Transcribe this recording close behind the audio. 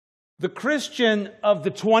The Christian of the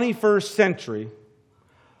 21st century,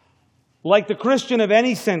 like the Christian of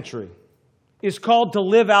any century, is called to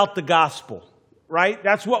live out the gospel, right?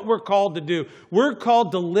 That's what we're called to do. We're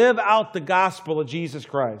called to live out the gospel of Jesus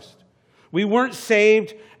Christ. We weren't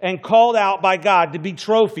saved and called out by God to be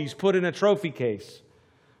trophies put in a trophy case.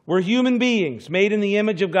 We're human beings made in the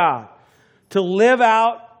image of God to live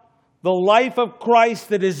out the life of Christ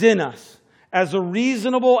that is in us as a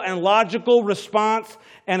reasonable and logical response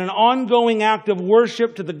and an ongoing act of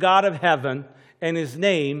worship to the God of heaven, and His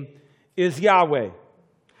name is Yahweh.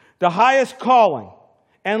 The highest calling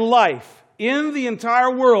and life in the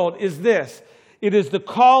entire world is this. It is the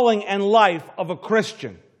calling and life of a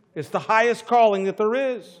Christian. It's the highest calling that there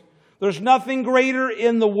is. There's nothing greater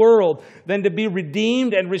in the world than to be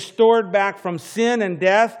redeemed and restored back from sin and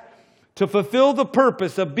death to fulfill the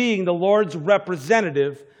purpose of being the Lord's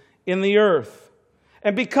representative in the earth.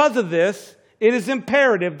 And because of this, it is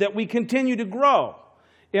imperative that we continue to grow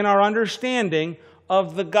in our understanding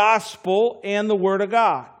of the gospel and the Word of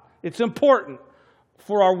God. It's important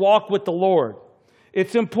for our walk with the Lord.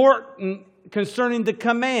 It's important concerning the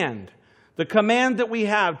command that we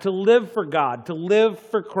have to live for God, to live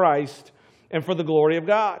for Christ, and for the glory of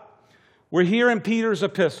God. We're here in Peter's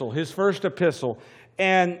epistle, his first epistle,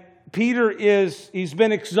 and he's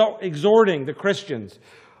been exhorting the Christians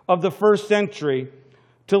of the first century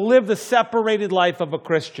to live the separated life of a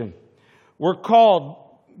Christian. We're called,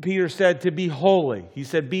 Peter said, to be holy. He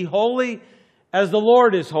said, be holy as the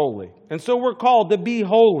Lord is holy. And so we're called to be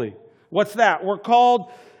holy. What's that? We're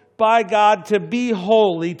called by God to be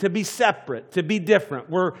holy, to be separate, to be different.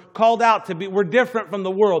 We're called out we're different from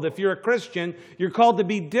the world. If you're a Christian, you're called to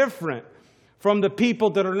be different from the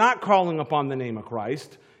people that are not calling upon the name of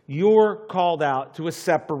Christ. You're called out to a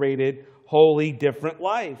separated, holy, different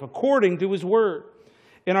life, according to His Word.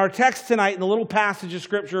 In our text tonight, in the little passage of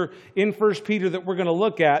Scripture in 1 Peter that we're going to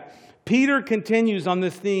look at, Peter continues on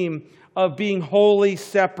this theme of being holy,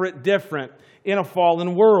 separate, different in a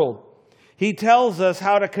fallen world. He tells us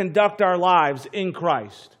how to conduct our lives in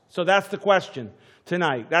Christ. So that's the question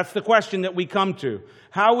tonight. That's the question that we come to.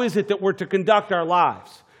 How is it that we're to conduct our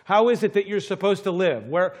lives? How is it that you're supposed to live?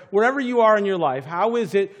 Wherever you are in your life, how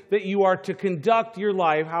is it that you are to conduct your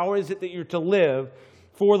life? How is it that you're to live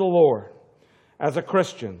for the Lord as a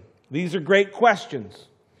Christian? These are great questions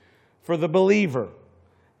for the believer.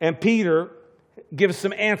 And Peter gives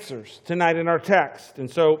some answers tonight in our text. And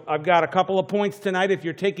so I've got a couple of points tonight if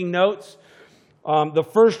you're taking notes. The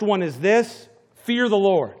first one is this: fear the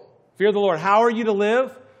Lord. Fear the Lord. How are you to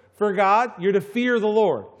live for God? You're to fear the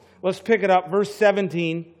Lord. Let's pick it up. Verse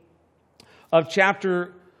 17 of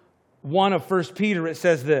chapter 1 of 1 Peter, it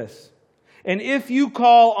says this: and if you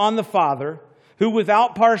call on the Father, who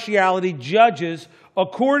without partiality judges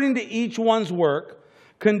according to each one's work,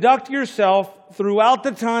 conduct yourself throughout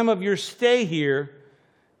the time of your stay here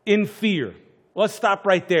in fear. Let's stop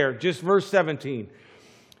right there, just verse 17.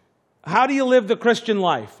 How do you live the Christian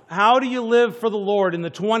life? How do you live for the Lord in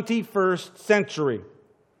the 21st century?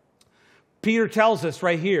 Peter tells us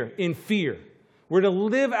right here, in fear. We're to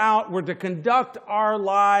live out, we're to conduct our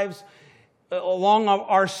lives along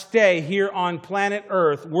our stay here on planet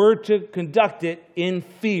Earth. We're to conduct it in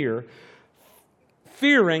fear.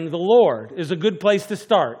 Fearing the Lord is a good place to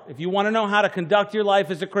start. If you want to know how to conduct your life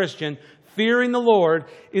as a Christian, fearing the Lord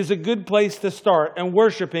is a good place to start, and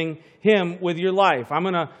worshiping Him with your life. I'm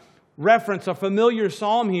going to reference a familiar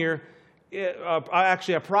psalm here,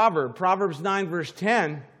 actually a proverb, Proverbs 9 verse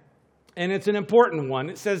 10, and it's an important one.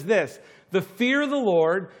 It says this: the fear of the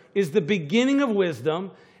Lord is the beginning of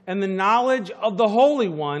wisdom, and the knowledge of the Holy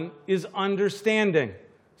One is understanding.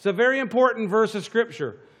 It's a very important verse of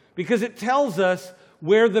Scripture because it tells us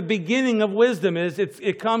where the beginning of wisdom is.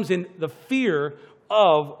 It comes in the fear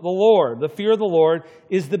of the Lord. The fear of the Lord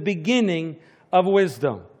is the beginning of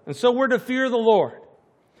wisdom. And so we're to fear the Lord.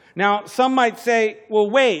 Now, some might say, well,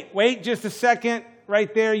 wait just a second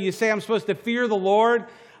right there. You say I'm supposed to fear the Lord.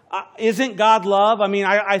 Isn't God love? I mean,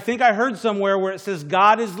 I think I heard somewhere where it says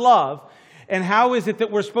God is love. And how is it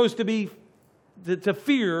that we're supposed to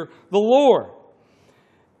fear the Lord?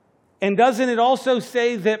 And doesn't it also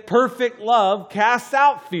say that perfect love casts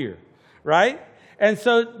out fear, right? And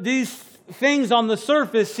so these things on the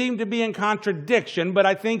surface seem to be in contradiction, but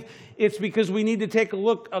I think it's because we need to take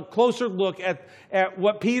a closer look at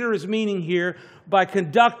what Peter is meaning here by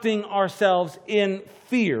conducting ourselves in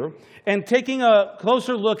fear, and taking a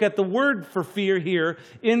closer look at the word for fear here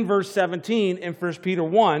in verse 17 in 1 Peter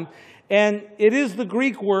 1. And it is the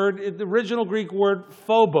Greek word, the original Greek word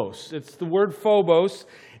phobos. It's the word phobos.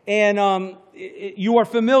 And you are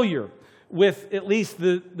familiar with at least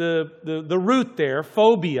the root there,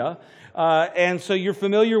 phobia. And so you're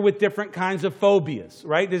familiar with different kinds of phobias,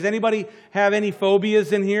 right? Does anybody have any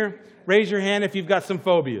phobias in here? Raise your hand if you've got some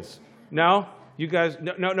phobias. No? You guys,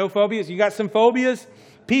 no phobias? You got some phobias?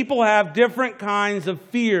 People have different kinds of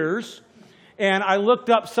fears. And I looked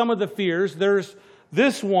up some of the fears. There's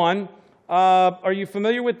this one. Are you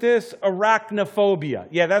familiar with this? Arachnophobia.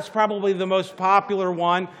 Yeah, that's probably the most popular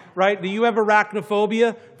one, right? Do you have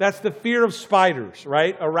arachnophobia? That's the fear of spiders,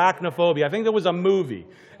 right? Arachnophobia. I think there was a movie,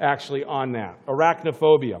 actually, on that.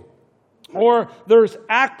 Arachnophobia. Or there's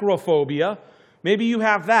acrophobia. Maybe you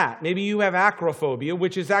have that. Maybe you have acrophobia,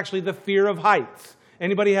 which is actually the fear of heights.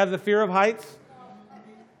 Anybody have the fear of heights?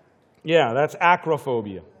 Yeah, that's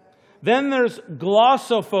acrophobia. Then there's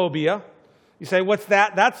glossophobia. You say, what's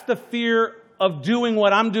that? That's the fear of doing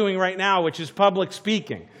what I'm doing right now, which is public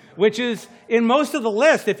speaking, which is in most of the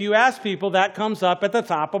list. If you ask people, that comes up at the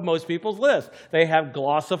top of most people's list. They have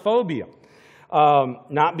glossophobia,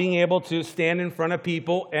 not being able to stand in front of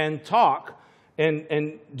people and talk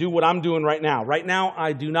and do what I'm doing right now. Right now,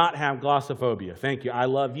 I do not have glossophobia. Thank you. I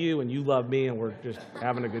love you, and you love me, and we're just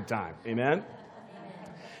having a good time. Amen?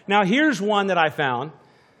 Now, here's one that I found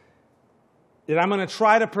that I'm going to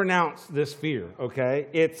try to pronounce this fear, okay?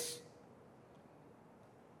 It's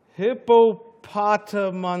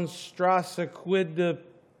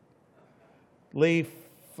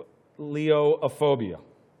hippopotamonstrosiquidleophobia.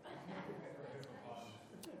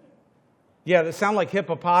 Yeah, that sound like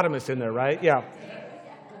hippopotamus in there, right? Yeah.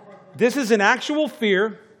 This is an actual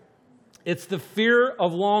fear. It's the fear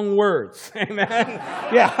of long words. Amen?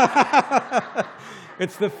 Yeah.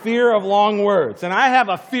 It's the fear of long words. And I have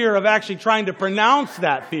a fear of actually trying to pronounce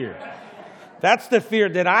that fear. That's the fear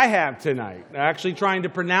that I have tonight, actually trying to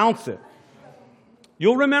pronounce it.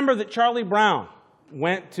 You'll remember that Charlie Brown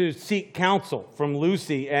went to seek counsel from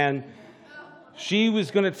Lucy, and she was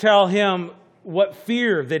going to tell him what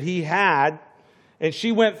fear that he had. And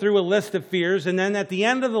she went through a list of fears, and then at the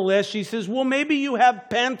end of the list, she says, well, maybe you have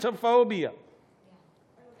pantophobia.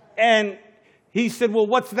 And he said, well,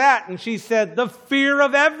 what's that? And she said, the fear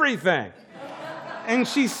of everything. And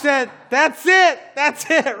she said, that's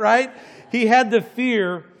it, right? He had the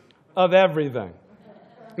fear of everything.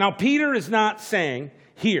 Now, Peter is not saying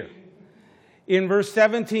here, in verse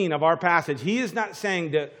 17 of our passage, he is not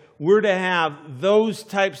saying that we're to have those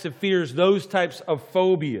types of fears, those types of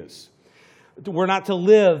phobias. We're not to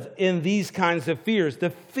live in these kinds of fears.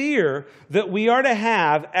 The fear that we are to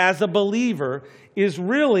have as a believer is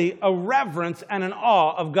really a reverence and an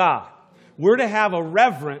awe of God. We're to have a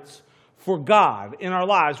reverence for God in our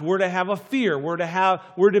lives. We're to have a fear. We're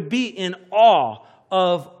to be in awe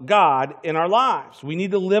of God in our lives. We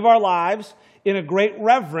need to live our lives in a great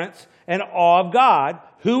reverence and awe of God,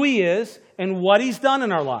 who He is, and what He's done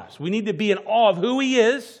in our lives. We need to be in awe of who He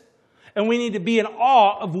is, and we need to be in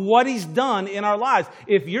awe of what He's done in our lives.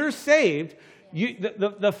 If you're saved,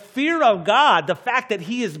 the fear of God, the fact that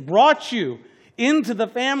He has brought you into the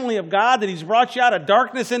family of God, that He's brought you out of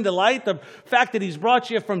darkness into light, the fact that He's brought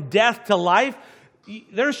you from death to life,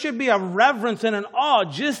 there should be a reverence and an awe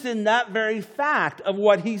just in that very fact of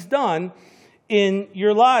what He's done in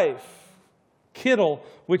your life. Kittel,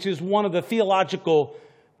 which is one of the theological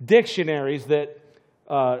dictionaries that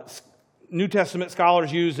New Testament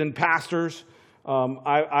scholars use and pastors.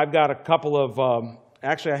 I've got a couple of,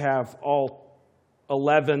 actually I have all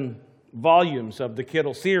 11 volumes of the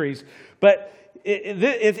Kittel series. But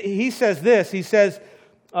he says this, he says,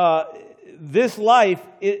 this life,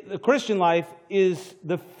 the Christian life, is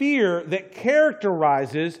the fear that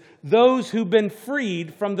characterizes those who've been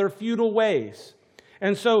freed from their futile ways.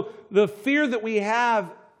 And so the fear that we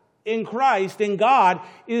have in Christ, in God,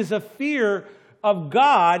 is a fear of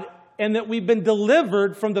God and that we've been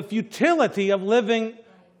delivered from the futility of living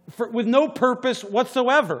with no purpose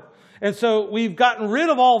whatsoever. And so we've gotten rid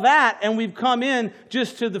of all that and we've come in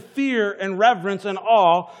just to the fear and reverence and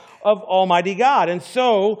awe of Almighty God. And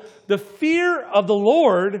so the fear of the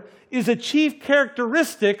Lord is a chief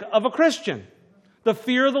characteristic of a Christian. The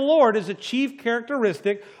fear of the Lord is a chief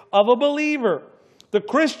characteristic of a believer. The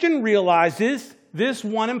Christian realizes this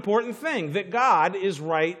one important thing, that God is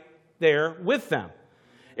right there with them.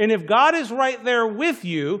 And if God is right there with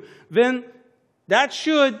you, then that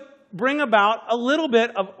should bring about a little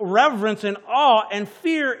bit of reverence and awe and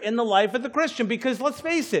fear in the life of the Christian. Because let's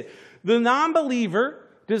face it, the non-believer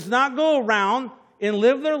does not go around and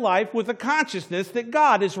live their life with a consciousness that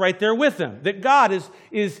God is right there with them, that God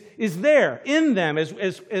is there in them,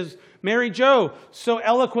 as Mary Jo so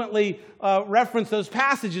eloquently referenced those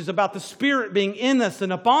passages about the Spirit being in us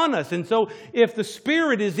and upon us. And so if the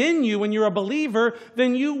Spirit is in you when you're a believer,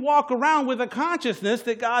 then you walk around with a consciousness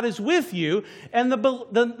that God is with you, and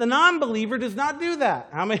the non-believer does not do that.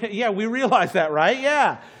 Yeah, we realize that, right?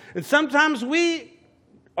 Yeah. And sometimes we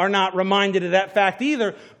are not reminded of that fact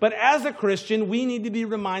either. But as a Christian, we need to be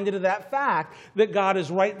reminded of that fact that God is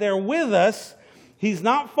right there with us. He's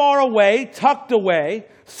not far away, tucked away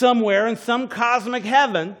somewhere in some cosmic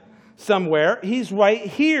heaven somewhere. He's right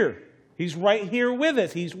here. He's right here with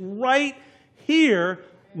us. He's right here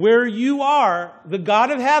where you are. The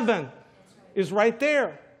God of heaven is right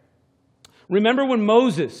there. Remember when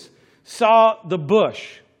Moses saw the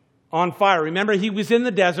bush on fire? Remember, he was in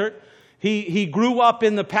the desert. He grew up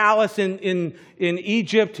in the palace in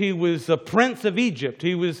Egypt. He was a prince of Egypt.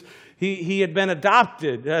 He had been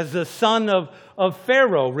adopted as the son of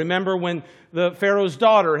Pharaoh. Remember when the Pharaoh's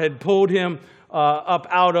daughter had pulled him up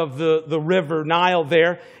out of the river Nile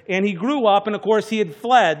there. And he grew up, and of course he had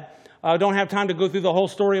fled. I don't have time to go through the whole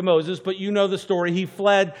story of Moses, but you know the story. He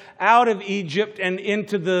fled out of Egypt and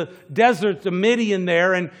into the desert of Midian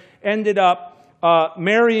there, and ended up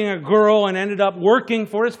marrying a girl, and ended up working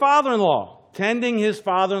for his father-in-law, tending his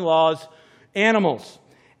father-in-law's animals.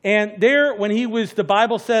 And there, when he was, the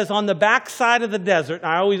Bible says, on the backside of the desert,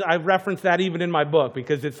 I reference that even in my book,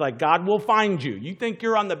 because it's like God will find you. You think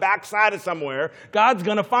you're on the backside of somewhere, God's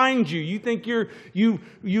going to find you. You think no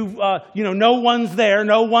one's there,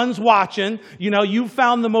 no one's watching. You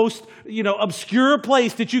found the most, obscure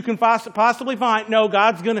place that you can possibly find. No,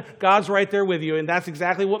 God's right there with you. And that's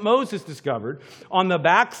exactly what Moses discovered. On the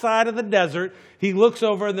backside of the desert, he looks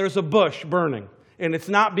over and there's a bush burning. And it's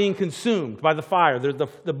not being consumed by the fire.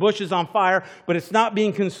 The bush is on fire, but it's not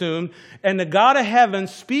being consumed. And the God of heaven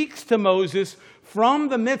speaks to Moses from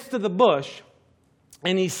the midst of the bush.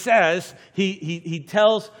 And he says, he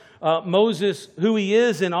tells Moses who he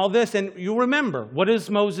is and all this. And you remember, what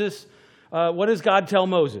does God tell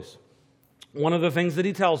Moses? One of the things that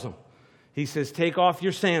he tells him. He says, take off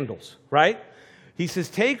your sandals, right? He says,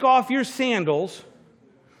 take off your sandals.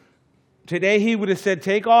 Today he would have said,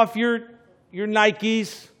 take off your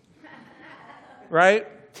Nikes, right?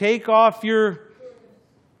 Take off your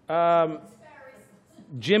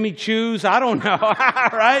Jimmy Choos, I don't know,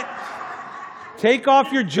 right? Take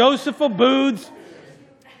off your Joseph boots,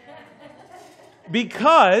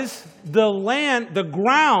 because the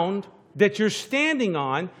ground that you're standing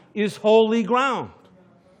on is holy ground.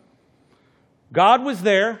 God was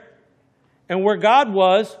there, and where God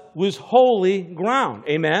was holy ground.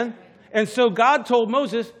 Amen? And so God told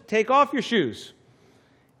Moses, take off your shoes.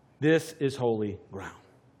 This is holy ground.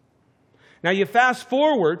 Now you fast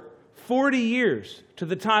forward 40 years to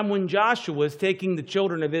the time when Joshua is taking the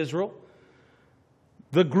children of Israel,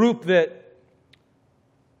 the group that,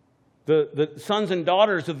 the sons and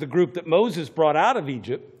daughters of the group that Moses brought out of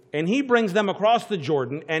Egypt, and he brings them across the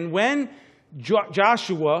Jordan. And when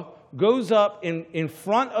Joshua goes up in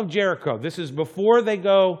front of Jericho, this is before they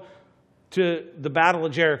go to the Battle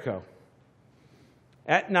of Jericho.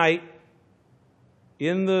 At night,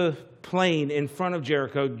 in the plain in front of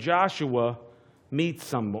Jericho, Joshua meets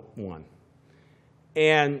someone.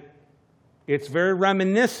 And it's very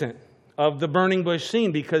reminiscent of the burning bush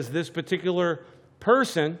scene, because this particular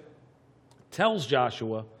person tells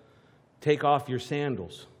Joshua, take off your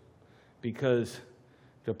sandals, because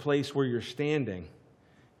the place where you're standing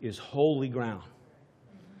is holy ground.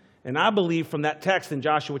 And I believe from that text in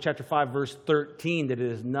Joshua chapter 5, verse 13, that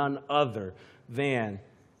it is none other than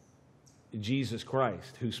Jesus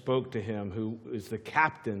Christ who spoke to him, who is the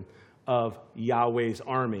captain of Yahweh's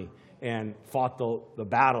army and fought the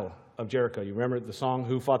battle of Jericho. You remember the song,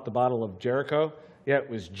 Who Fought the Battle of Jericho? Yeah, it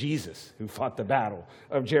was Jesus who fought the battle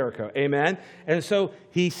of Jericho. Amen? And so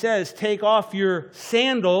he says, take off your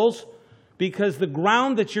sandals, because the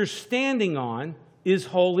ground that you're standing on is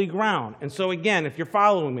holy ground. And so again, if you're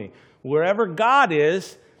following me, wherever God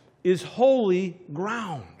is holy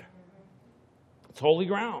ground. It's holy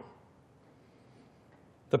ground.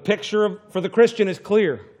 The picture for the Christian is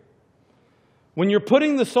clear. When you're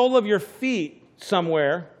putting the sole of your feet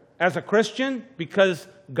somewhere as a Christian, because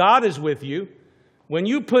God is with you, when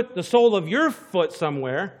you put the sole of your foot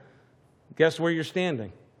somewhere, guess where you're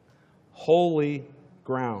standing? Holy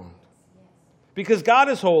ground. Because God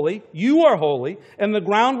is holy, you are holy, and the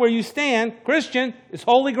ground where you stand, Christian, is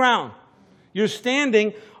holy ground. You're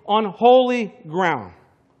standing on holy ground.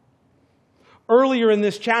 Earlier in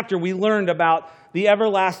this chapter, we learned about the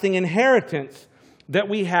everlasting inheritance that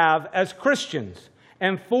we have as Christians.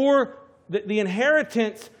 And for the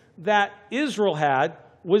inheritance that Israel had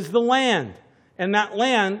was the land. And that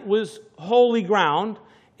land was holy ground,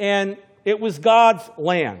 and it was God's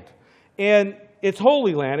land. And it's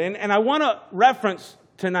holy land. And I want to reference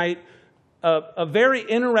tonight a very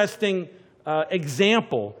interesting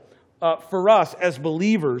example for us as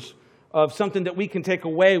believers of something that we can take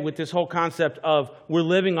away with this whole concept of we're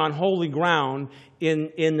living on holy ground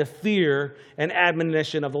in the fear and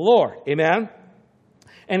admonition of the Lord. Amen?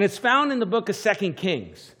 And it's found in the book of 2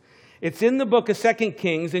 Kings. It's in the book of 2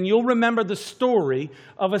 Kings, and you'll remember the story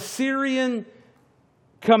of a Syrian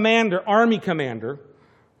commander, army commander,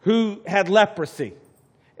 who had leprosy.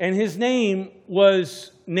 And his name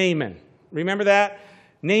was Naaman. Remember that?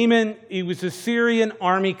 Naaman, he was a Syrian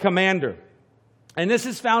army commander. And this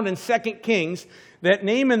is found in 2 Kings, that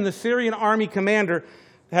Naaman, the Syrian army commander,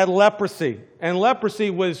 had leprosy. And leprosy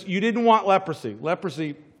was, you didn't want leprosy.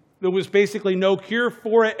 Leprosy, there was basically no cure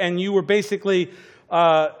for it, and you were basically,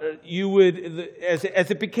 you would, as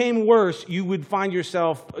it became worse, you would find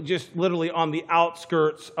yourself just literally on the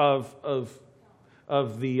outskirts of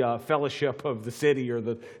the fellowship of the city or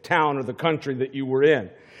the town or the country that you were in.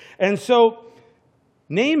 And so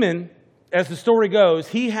Naaman, as the story goes,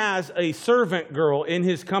 he has a servant girl in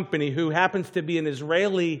his company who happens to be an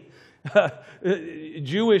Israeli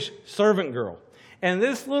Jewish servant girl. And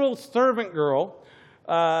this little servant girl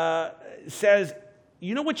says,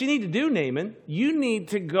 you know what you need to do, Naaman? You need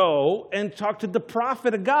to go and talk to the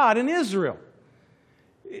prophet of God in Israel.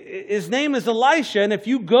 His name is Elisha, and if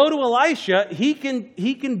you go to Elisha, he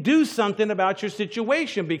can do something about your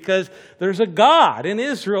situation, because there's a God in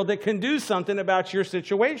Israel that can do something about your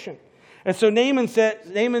situation. And so Naaman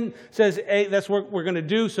says, hey, that's what we're going to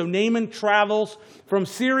do. So Naaman travels from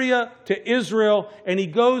Syria to Israel, and he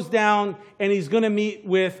goes down, and he's going to meet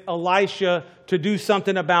with Elisha to do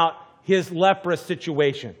something about his leprous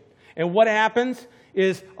situation. And what happens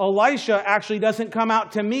is Elisha actually doesn't come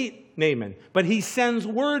out to meet Naaman, but he sends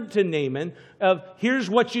word to Naaman of, here's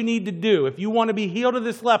what you need to do. If you want to be healed of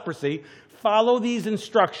this leprosy, follow these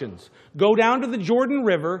instructions. Go down to the Jordan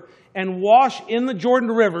River and wash in the Jordan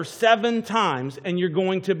River 7 times, and you're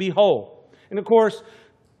going to be whole. And of course,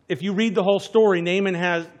 if you read the whole story,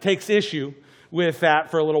 Naaman takes issue with that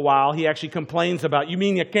for a little while. He actually complains about, you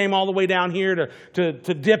mean you came all the way down here to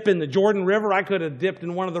dip in the Jordan River? I could have dipped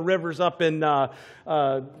in one of the rivers up in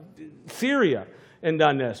Syria and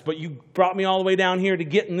done this, but you brought me all the way down here to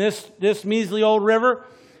get in this measly old river.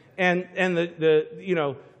 And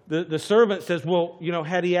the servant says, well,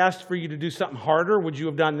 had he asked for you to do something harder, would you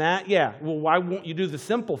have done that? Yeah. Well, why won't you do the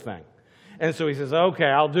simple thing? And so he says, okay,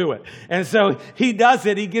 I'll do it. And so he does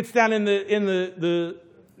it. He gets down in the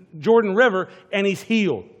Jordan River, and he's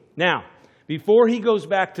healed. Now, before he goes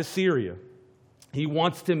back to Syria, he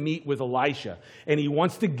wants to meet with Elisha, and he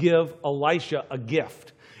wants to give Elisha a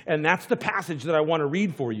gift. And that's the passage that I want to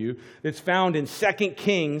read for you. It's found in 2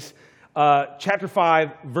 Kings chapter 5,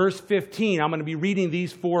 verse 15. I'm going to be reading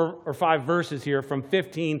these 4 or 5 verses here from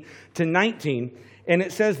 15 to 19. And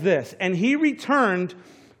it says this, and he returned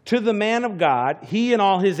to the man of God, he and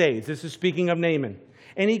all his aides. This is speaking of Naaman.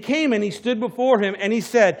 And he came and he stood before him and he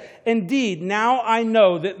said, indeed, now I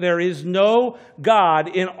know that there is no God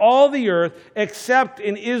in all the earth except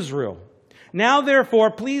in Israel. Now,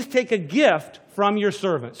 therefore, please take a gift from your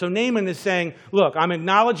servant. So Naaman is saying, look, I'm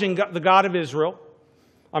acknowledging the God of Israel.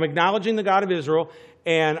 I'm acknowledging the God of Israel,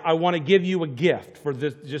 and I want to give you a gift for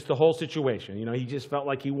just the whole situation. He just felt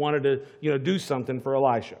like he wanted to, do something for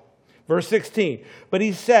Elisha. Verse 16, but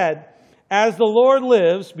he said, as the Lord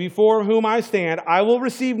lives, before whom I stand, I will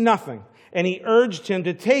receive nothing. And he urged him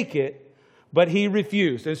to take it, but he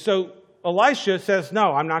refused. And so Elisha says,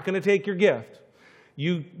 no, I'm not going to take your gift.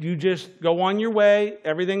 You just go on your way.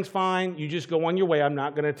 Everything's fine. You just go on your way. I'm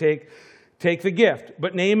not going to take the gift.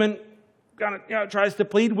 But Naaman tries to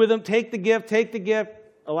plead with him, take the gift, take the gift.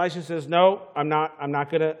 Elisha says, no,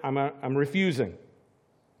 I'm refusing.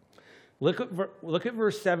 Look at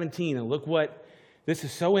verse 17 and look what, this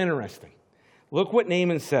is so interesting. Look what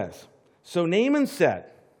Naaman says. So Naaman said,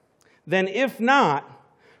 then if not,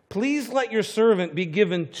 please let your servant be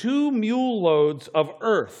given 2 mule loads of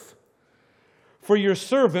earth. For your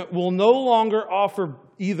servant will no longer offer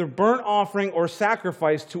either burnt offering or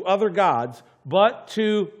sacrifice to other gods, but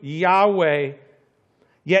to Yahweh.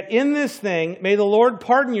 Yet in this thing, may the Lord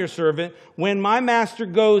pardon your servant when my master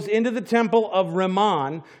goes into the temple of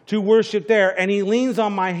Rimmon to worship there, and he leans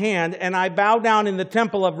on my hand, and I bow down in the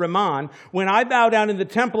temple of Rimmon. When I bow down in the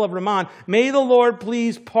temple of Rimmon, may the Lord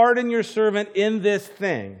please pardon your servant in this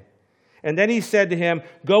thing. And then he said to him,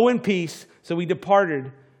 go in peace. So he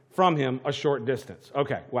departed from him a short distance.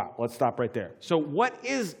 Okay, wow, let's stop right there. So what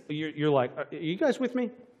is, you're like, are you guys with me?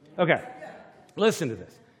 Okay, listen to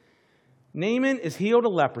this. Naaman is healed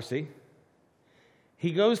of leprosy.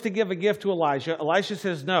 He goes to give a gift to Elisha. Elisha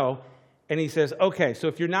says no, and he says, okay, so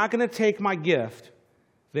if you're not going to take my gift,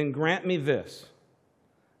 then grant me this.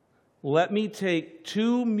 Let me take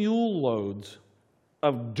 2 mule loads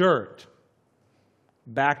of dirt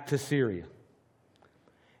back to Syria.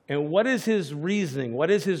 And what is his reasoning? What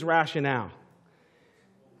is his rationale?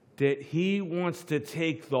 That he wants to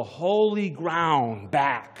take the holy ground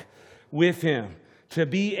back with him, to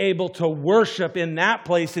be able to worship in that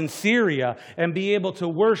place in Syria and be able to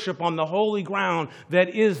worship on the holy ground that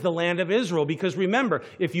is the land of Israel. Because remember,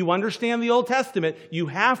 if you understand the Old Testament, you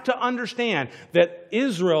have to understand that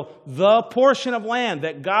Israel, the portion of land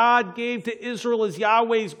that God gave to Israel, is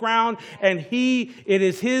Yahweh's ground, and it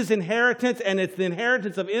is his inheritance, and it's the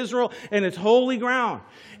inheritance of Israel, and it's holy ground.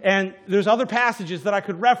 And there's other passages that I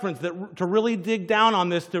could reference to really dig down on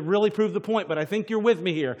this to really prove the point, but I think you're with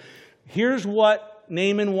me here. Here's what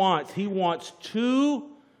Naaman wants. He wants 2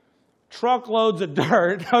 truckloads of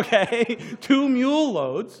dirt, okay? 2 mule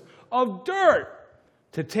loads of dirt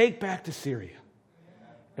to take back to Syria.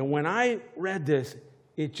 And when I read this,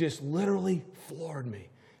 it just literally floored me.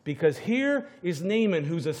 Because here is Naaman,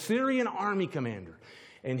 who's a Syrian army commander,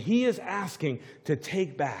 and he is asking to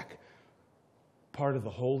take back part of the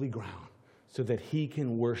holy ground so that he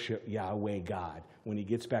can worship Yahweh God when he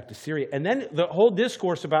gets back to Syria. And then the whole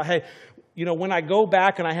discourse about, hey, you know, when I go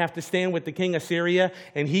back and I have to stand with the king of Syria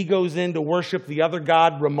and he goes in to worship the other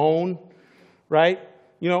god, Ramon, right?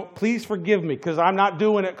 You know, please forgive me because I'm not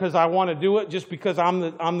doing it because I want to do it, just because I'm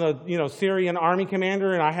the Syrian army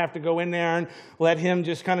commander and I have to go in there and let him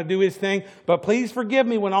just kind of do his thing. But please forgive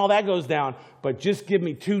me when all that goes down. But just give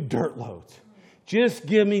me 2 dirt loads. Just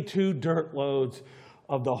give me 2 dirt loads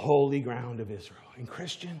of the holy ground of Israel. And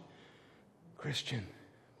Christian,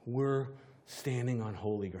 we're standing on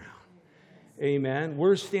holy ground. Amen.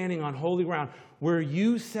 We're standing on holy ground where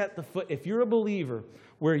you set the foot. If you're a believer,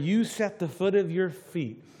 where you set the foot of your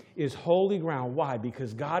feet is holy ground. Why?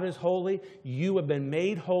 Because God is holy. You have been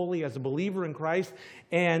made holy as a believer in Christ.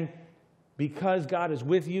 And because God is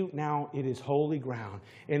with you, now it is holy ground.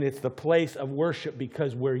 And it's the place of worship,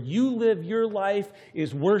 because where you live your life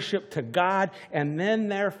is worship to God. And then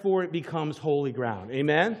therefore it becomes holy ground.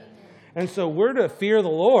 Amen. And so we're to fear the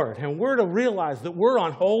Lord, and we're to realize that we're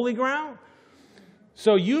on holy ground.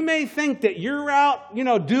 So you may think that you're out,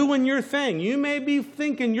 doing your thing. You may be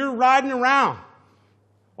thinking you're riding around.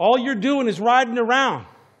 All you're doing is riding around.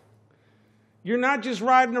 You're not just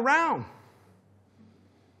riding around.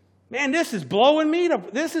 Man, this is blowing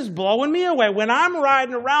me away. When I'm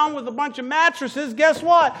riding around with a bunch of mattresses, guess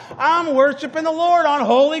what? I'm worshiping the Lord on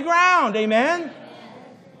holy ground. Amen?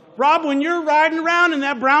 Rob, when you're riding around in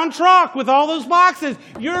that brown truck with all those boxes,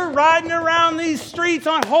 you're riding around these streets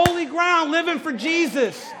on holy ground, living for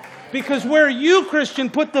Jesus. Because where you, Christian,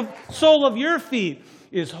 put the sole of your feet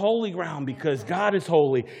is holy ground, because God is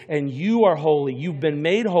holy and you are holy. You've been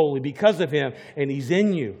made holy because of him, and he's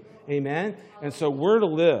in you. Amen? And so we're to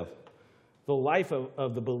live. The life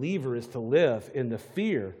of the believer is to live in the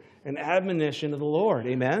fear and admonition of the Lord.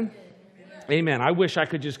 Amen? Amen. I wish I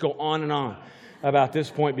could just go on and on about this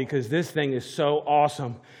point, because this thing is so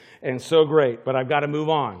awesome and so great. But I've got to move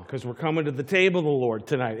on, because we're coming to the table of the Lord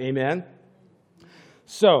tonight. Amen?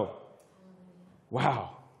 So,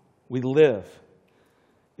 wow, we live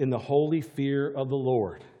in the holy fear of the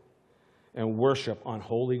Lord and worship on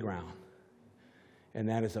holy ground. And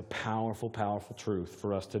that is a powerful, powerful truth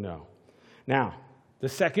for us to know. Now, the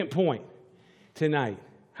second point tonight,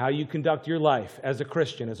 how you conduct your life as a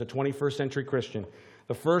Christian, as a 21st century Christian.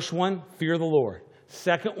 The first one, fear the Lord.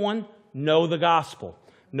 Second one, know the gospel.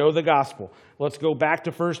 Know the gospel. Let's go back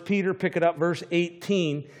to 1 Peter, pick it up, verse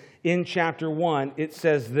 18 in chapter 1. It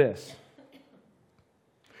says this: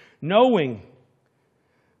 knowing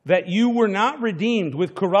that you were not redeemed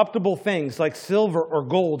with corruptible things like silver or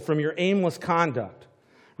gold from your aimless conduct,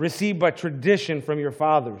 received by tradition from your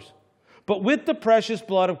fathers, but with the precious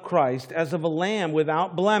blood of Christ, as of a lamb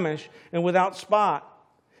without blemish and without spot.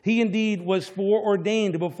 He indeed was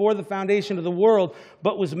foreordained before the foundation of the world,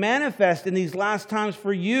 but was manifest in these last times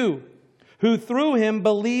for you, who through him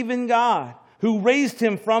believe in God, who raised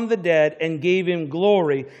him from the dead and gave him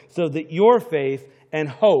glory, so that your faith and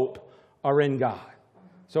hope are in God.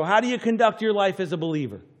 So how do you conduct your life as a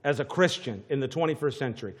believer, as a Christian in the 21st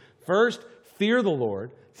century? First, fear the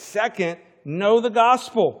Lord. Second, know the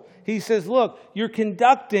gospel. He says, look, you're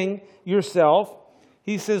conducting yourself.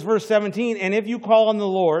 He says, verse 17, and if you call on the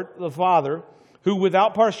Lord, the Father, who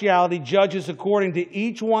without partiality judges according to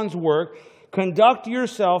each one's work. Conduct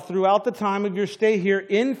yourself throughout the time of your stay here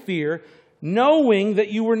in fear, knowing that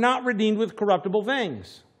you were not redeemed with corruptible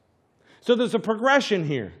things. So there's a progression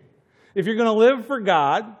here. If you're going to live for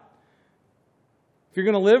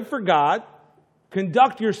God,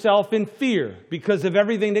 conduct yourself in fear because of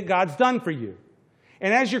everything that God's done for you.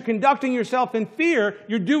 And as you're conducting yourself in fear,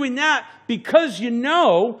 you're doing that because you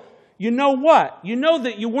know what? You know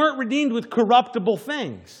that you weren't redeemed with corruptible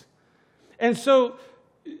things. And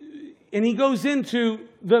he goes into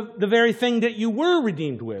the very thing that you were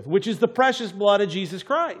redeemed with, which is the precious blood of Jesus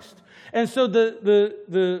Christ. And so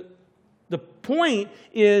the point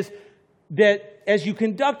is that as you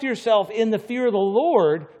conduct yourself in the fear of the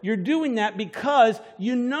Lord, you're doing that because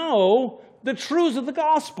you know the truths of the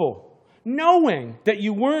gospel, knowing that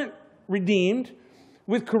you weren't redeemed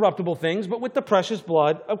with corruptible things, but with the precious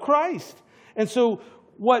blood of Christ. And so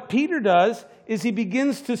what Peter does is he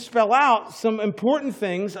begins to spell out some important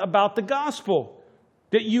things about the gospel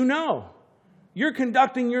that you know. You're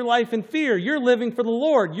conducting your life in fear. You're living for the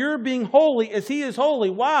Lord. You're being holy as He is holy.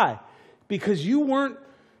 Why? Because you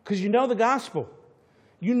know the gospel.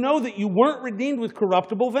 You know that you weren't redeemed with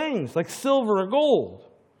corruptible things like silver or gold.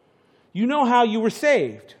 You know how you were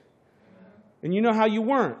saved. And you know how you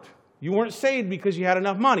weren't. You weren't saved because you had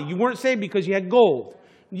enough money. You weren't saved because you had gold.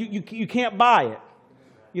 You can't buy it.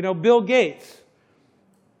 You know, Bill Gates.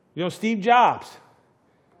 You know, Steve Jobs.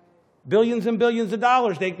 Billions and billions of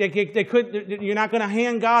dollars. They could. You're not going to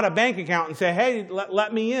hand God a bank account and say, hey,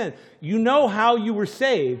 let me in. You know how you were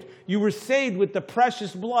saved. You were saved with the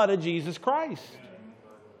precious blood of Jesus Christ.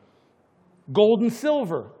 Gold and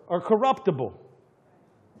silver are corruptible.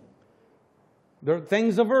 They're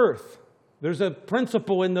things of earth. There's a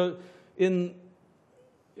principle in the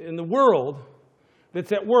world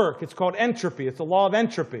that's at work. It's called entropy. It's the law of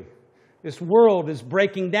entropy. This world is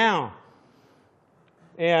breaking down.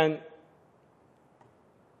 And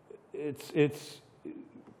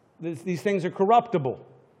these things are corruptible.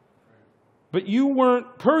 But you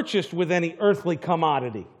weren't purchased with any earthly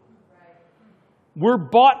commodity. We're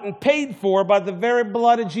bought and paid for by the very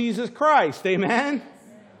blood of Jesus Christ. Amen?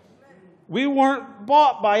 We weren't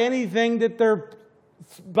bought by anything that they're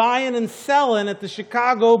buying and selling at the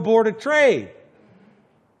Chicago Board of Trade.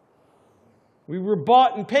 We were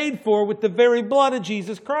bought and paid for with the very blood of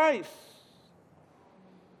Jesus Christ.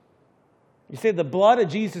 You say the blood of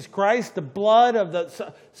Jesus Christ, the blood of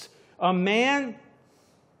a man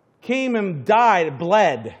came and died,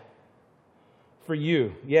 bled for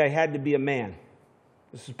you. Yeah, he had to be a man.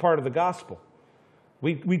 This is part of the gospel.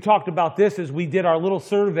 We talked about this as we did our little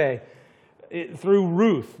survey through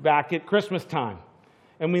Ruth back at Christmas time.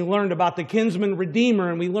 And we learned about the kinsman redeemer,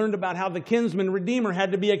 and we learned about how the kinsman redeemer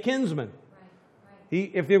had to be a kinsman.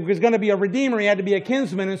 If there was going to be a redeemer, he had to be a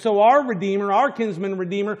kinsman. And so our redeemer, our kinsman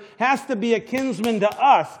redeemer, has to be a kinsman to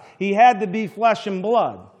us. He had to be flesh and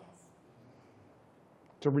blood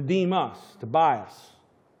to redeem us, to buy us.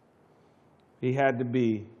 He had to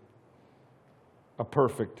be a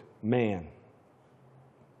perfect man.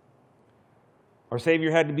 Our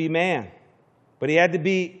Savior had to be man, but he had to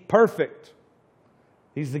be perfect.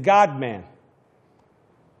 He's the God-man.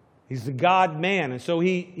 He's the God-man. And so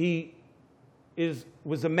he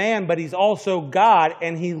was a man, but he's also God,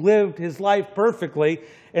 and he lived his life perfectly.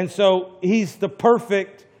 And so he's the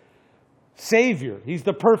perfect Savior. He's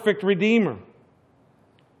the perfect Redeemer.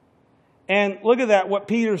 And look at that, what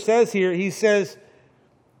Peter says here. He says,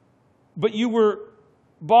 but you were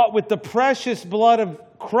bought with the precious blood of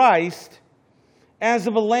Christ as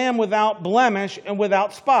of a lamb without blemish and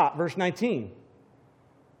without spot. Verse 19.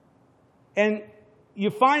 And you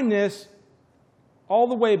find this all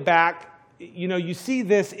the way back. You know, you see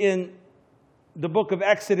this in the book of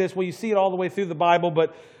Exodus. Well, you see it all the way through the Bible,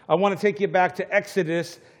 but I want to take you back to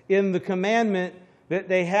Exodus in the commandment that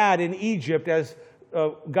they had in Egypt as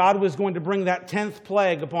God was going to bring that 10th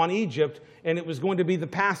plague upon Egypt, and it was going to be the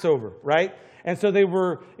Passover, right? And so they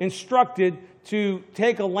were instructed to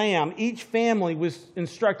take a lamb. Each family was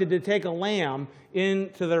instructed to take a lamb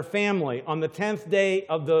into their family on the 10th day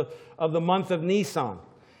of the month of Nisan.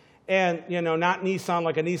 And, you know, not Nissan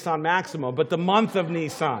like a Nissan Maxima, but the month of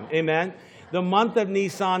Nisan. Amen? The month of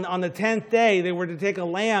Nisan, on the 10th day, they were to take a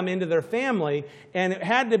lamb into their family, and it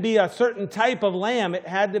had to be a certain type of lamb. It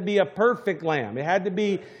had to be a perfect lamb. It had to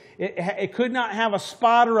be, it could not have a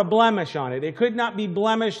spot or a blemish on it. It could not be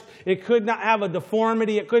blemished. It could not have a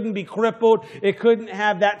deformity. It couldn't be crippled. It couldn't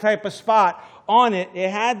have that type of spot on it. It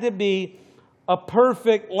had to be a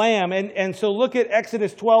perfect lamb. And so look at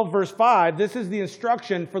Exodus 12, verse 5. This is the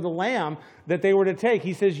instruction for the lamb that they were to take.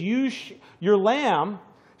 He says, your lamb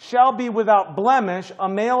shall be without blemish, a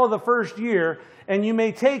male of the first year, and you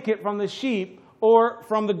may take it from the sheep or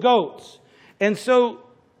from the goats. And so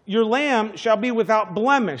your lamb shall be without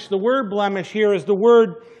blemish. The word blemish here is the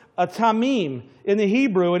word tamim in the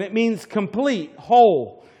Hebrew, and it means complete,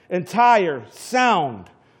 whole, entire, sound.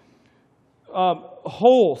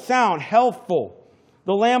 Whole, sound, healthful.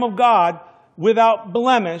 The Lamb of God without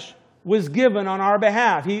blemish was given on our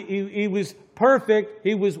behalf. He was perfect.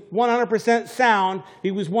 He was 100% sound.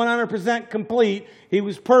 He was 100% complete. He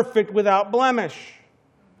was perfect without blemish.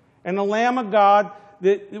 And the Lamb of God,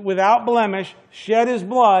 that without blemish, shed his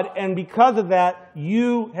blood, and because of that,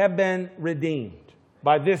 you have been redeemed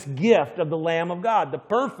by this gift of the Lamb of God, the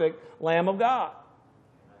perfect Lamb of God.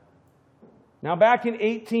 Now, back in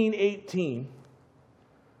 1818,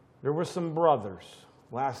 there were some brothers,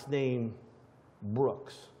 last name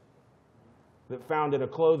Brooks, that founded a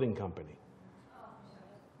clothing company.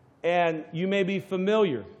 And you may be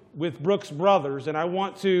familiar with Brooks Brothers, and I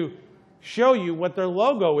want to show you what their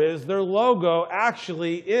logo is. Their logo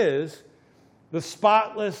actually is the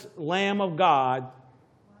spotless Lamb of God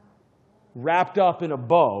wrapped up in a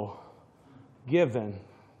bow, given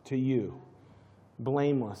to you,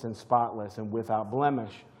 blameless and spotless and without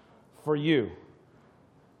blemish for you.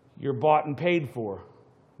 You're bought and paid for,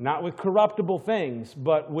 not with corruptible things,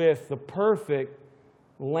 but with the perfect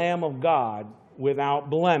Lamb of God, without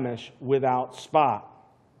blemish, without spot.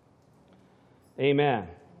 Amen.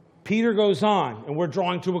 Peter goes on, and we're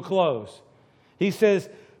drawing to a close. He says,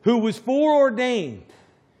 who was foreordained.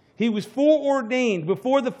 He was foreordained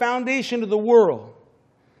before the foundation of the world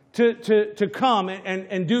to come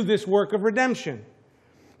and do this work of redemption.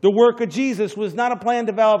 The work of Jesus was not a plan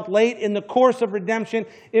developed late in the course of redemption.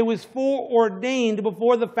 It was foreordained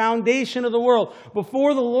before the foundation of the world.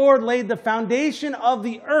 Before the Lord laid the foundation of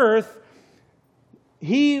the earth,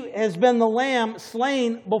 He has been the Lamb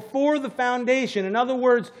slain before the foundation. In other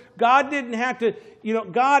words, God didn't have to,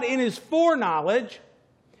 God in His foreknowledge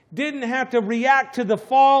didn't have to react to the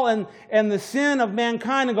fall and the sin of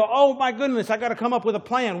mankind and go, oh my goodness, I got to come up with a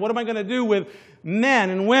plan. What am I going to do with men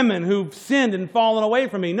and women who've sinned and fallen away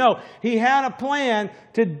from me? No, He had a plan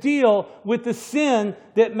to deal with the sin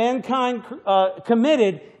that mankind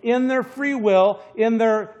committed in their free will, in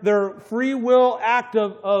their free will act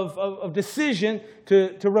of decision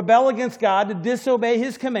to rebel against God, to disobey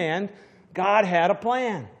His command. God had a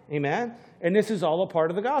plan. Amen? And this is all a part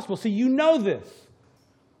of the gospel. So you know this.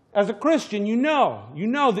 As a Christian, you know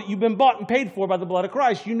that you've been bought and paid for by the blood of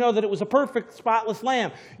Christ. You know that it was a perfect, spotless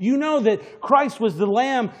lamb. You know that Christ was the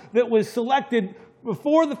lamb that was selected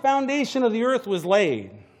before the foundation of the earth was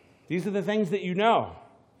laid. These are the things that you know.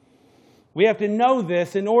 We have to know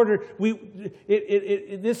this in order.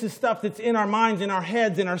 This is stuff that's in our minds, in our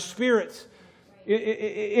heads, in our spirits,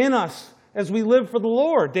 in us as we live for the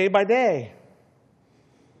Lord day by day.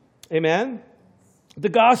 Amen? The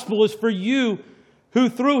gospel is for you who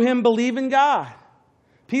through Him believe in God.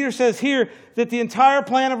 Peter says here that the entire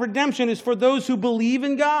plan of redemption is for those who believe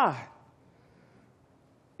in God.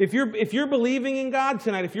 If you're believing in God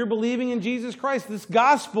tonight, if you're believing in Jesus Christ, this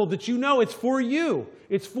gospel that you know, it's for you.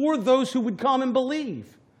 It's for those who would come and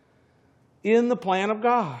believe in the plan of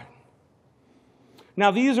God.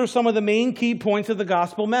 Now, these are some of the main key points of the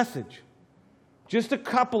gospel message. Just a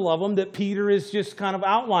couple of them that Peter is just kind of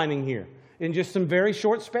outlining here in just some very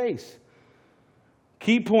short space.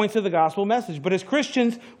 Key points of the gospel message. But as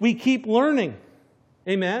Christians, we keep learning.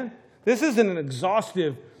 Amen? This isn't an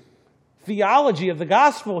exhaustive theology of the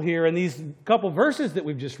gospel here in these couple verses that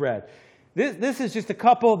we've just read. This is just a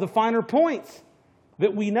couple of the finer points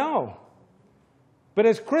that we know. But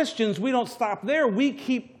as Christians, we don't stop there. We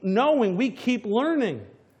keep knowing. We keep learning.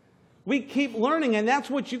 We keep learning, and that's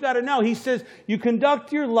what you got to know. He says, you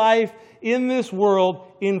conduct your life in this world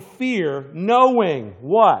in fear, knowing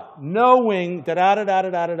what? Knowing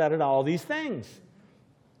da-da-da-da-da-da-da-da, all these things.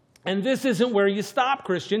 And this isn't where you stop,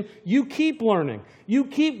 Christian. You keep learning. You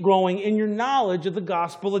keep growing in your knowledge of the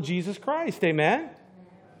gospel of Jesus Christ. Amen?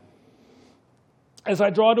 As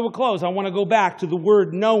I draw to a close, I want to go back to the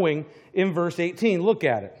word knowing in verse 18. Look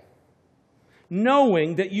at it.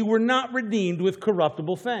 Knowing that you were not redeemed with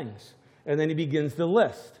corruptible things. And then he begins the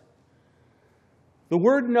list. The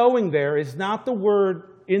word knowing there is not the word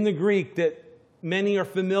in the Greek that many are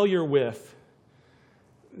familiar with,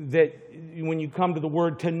 that when you come to the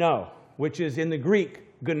word to know, which is in the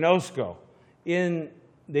Greek, gnosko. In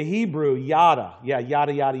the Hebrew, yada. Yeah,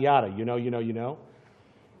 yada, yada, yada. You know.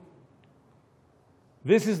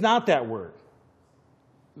 This is not that word.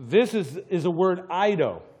 This is a word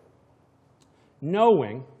eido.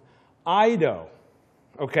 Knowing, eido.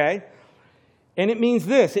 Okay? And it means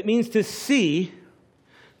this. It means to see,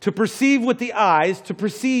 to perceive with the eyes, to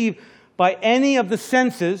perceive by any of the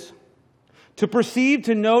senses, to perceive,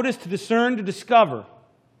 to notice, to discern, to discover,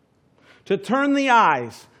 to turn the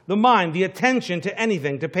eyes, the mind, the attention to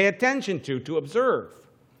anything, to pay attention to observe,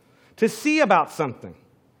 to see about something,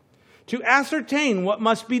 to ascertain what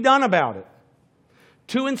must be done about it,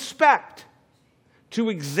 to inspect, to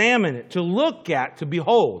examine it, to look at, to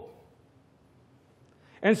behold.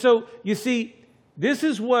 And so, you see, this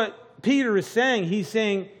is what Peter is saying. He's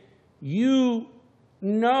saying, you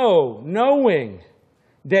know, knowing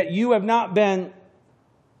that you have not been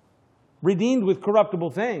redeemed with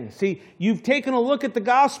corruptible things. See, you've taken a look at the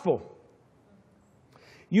gospel.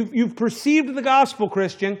 You've perceived the gospel,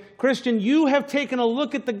 Christian. Christian, you have taken a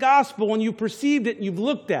look at the gospel and you've perceived it and you've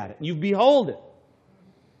looked at it and you've beheld it.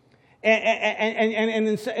 And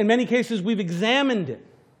in many cases, we've examined it.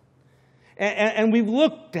 And we've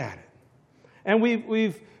looked at it. And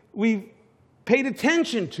we've paid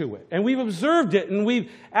attention to it. And we've observed it. And we've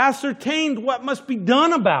ascertained what must be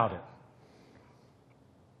done about it.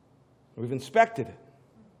 We've inspected it.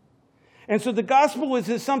 And so the gospel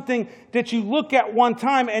is something that you look at one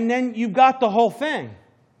time and then you've got the whole thing.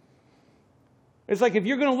 It's like if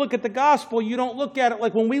you're going to look at the gospel, you don't look at it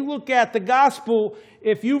like when we look at the gospel,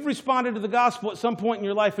 if you've responded to the gospel at some point in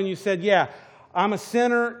your life and you said, yeah, I'm a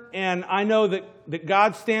sinner and I know that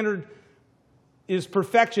God's standard is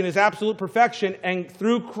perfection, is absolute perfection, and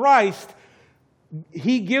through Christ,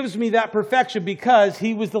 He gives me that perfection because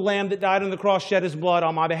He was the Lamb that died on the cross, shed His blood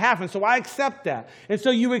on my behalf. And so I accept that. And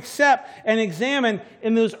so you accept and examine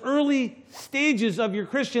in those early stages of your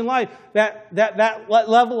Christian life that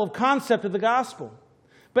level of concept of the gospel.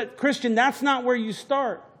 But Christian, that's not where you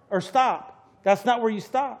start or stop. That's not where you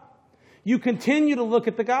stop. You continue to look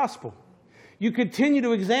at the gospel. You continue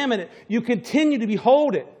to examine it. You continue to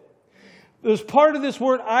behold it. There's part of this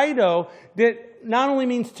word "eido" that not only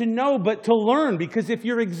means to know, but to learn. Because if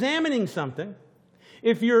you're examining something,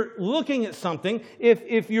 if you're looking at something,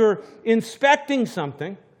 if you're inspecting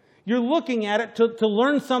something, you're looking at it to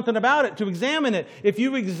learn something about it, to examine it. If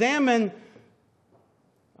you examine,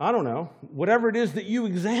 I don't know, whatever it is that you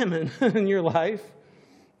examine in your life.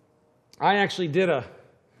 I actually did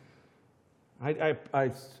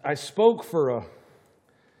I spoke for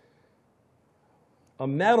a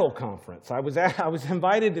metal conference. I was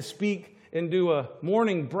invited to speak and do a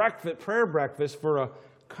morning prayer breakfast for a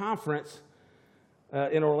conference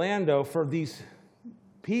in Orlando for these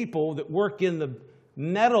people that work in the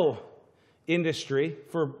metal industry,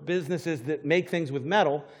 for businesses that make things with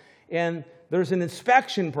metal. And there's an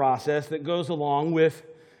inspection process that goes along with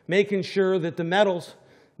making sure that the metals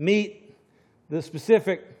meet the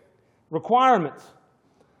specific requirements.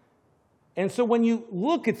 And so when you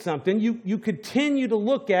look at something, you continue to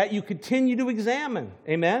look at, you continue to examine.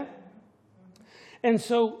 Amen? And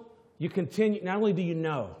so you continue, not only do you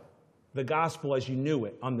know the gospel as you knew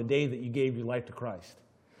it on the day that you gave your life to Christ,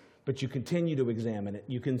 but you continue to examine it,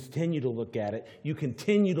 you continue to look at it, you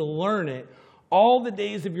continue to learn it all the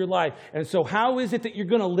days of your life. And so how is it that you're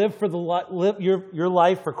going to live your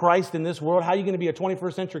life for Christ in this world? How are you going to be a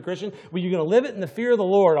 21st century Christian? Well, you're going to live it in the fear of the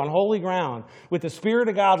Lord on holy ground with the Spirit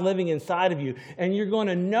of God living inside of you. And you're going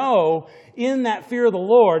to know in that fear of the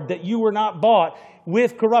Lord that you were not bought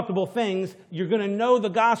with corruptible things. You're going to know the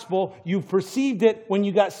gospel. You've perceived it when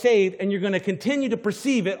you got saved, and you're going to continue to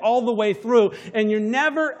perceive it all the way through. And you're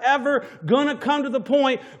never, ever going to come to the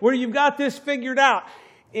point where you've got this figured out.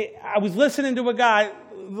 I was listening to a guy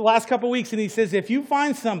the last couple of weeks, and he says, if you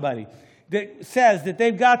find somebody that says that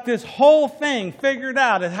they've got this whole thing figured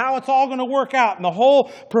out and how it's all going to work out and the whole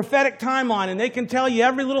prophetic timeline, and they can tell you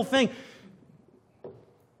every little thing,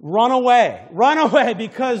 run away,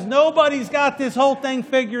 because nobody's got this whole thing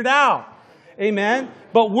figured out. Amen?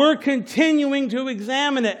 But we're continuing to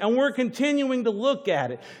examine it, and we're continuing to look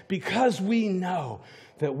at it because we know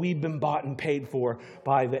that we've been bought and paid for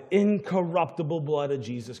by the incorruptible blood of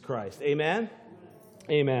Jesus Christ. Amen?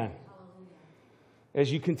 Amen.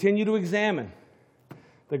 As you continue to examine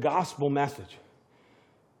the gospel message,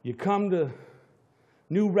 you come to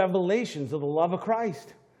new revelations of the love of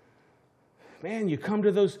Christ. Man, you come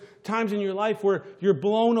to those times in your life where you're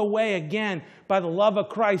blown away again by the love of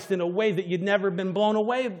Christ in a way that you'd never been blown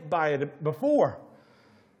away by it before.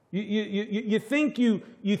 You think you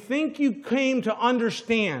came to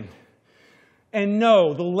understand and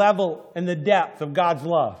know the level and the depth of God's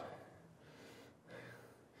love.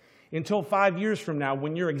 Until 5 years from now,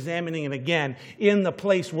 when you're examining it again in the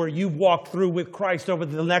place where you've walked through with Christ over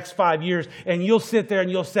the next 5 years, and you'll sit there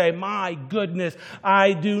and you'll say, my goodness,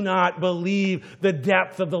 I do not believe the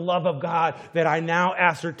depth of the love of God that I now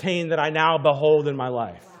ascertain, that I now behold in my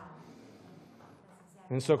life.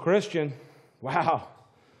 And so, Christian, wow.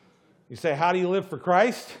 You say, how do you live for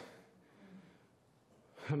Christ?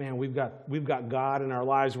 Oh, man, we've got God in our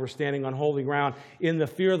lives. We're standing on holy ground in the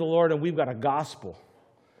fear of the Lord, and we've got a gospel.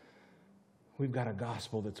 We've got a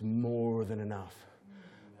gospel that's more than enough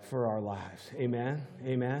for our lives. Amen?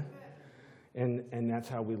 Amen? And that's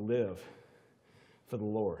how we live for the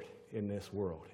Lord in this world.